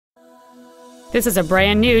This is a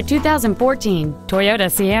brand new 2014 Toyota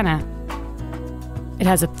Sienna. It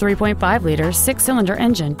has a 3.5-liter 6-cylinder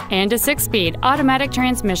engine and a 6-speed automatic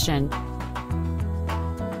transmission.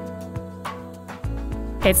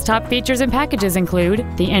 Its top features and packages include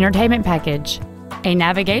the entertainment package, a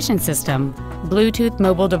navigation system, Bluetooth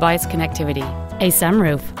mobile device connectivity, a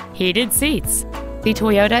sunroof, heated seats, the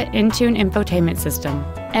Toyota Entune infotainment system,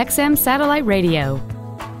 XM satellite radio,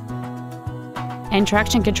 and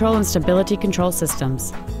traction control and stability control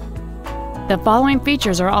systems. The following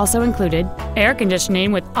features are also included: air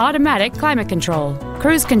conditioning with automatic climate control,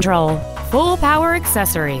 cruise control, full power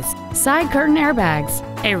accessories, side curtain airbags,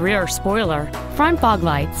 a rear spoiler, front fog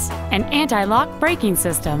lights, an anti-lock braking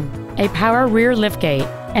system, a power rear liftgate,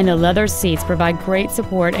 and the leather seats provide great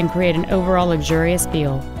support and create an overall luxurious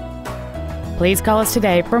feel. Please call us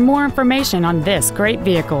today for more information on this great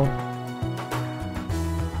vehicle.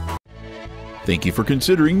 Thank you for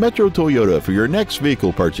considering Metro Toyota for your next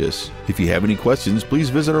vehicle purchase. If you have any questions,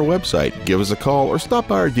 please visit our website, give us a call, or stop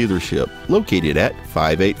by our dealership located at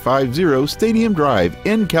 5850 Stadium Drive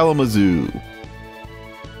in Kalamazoo.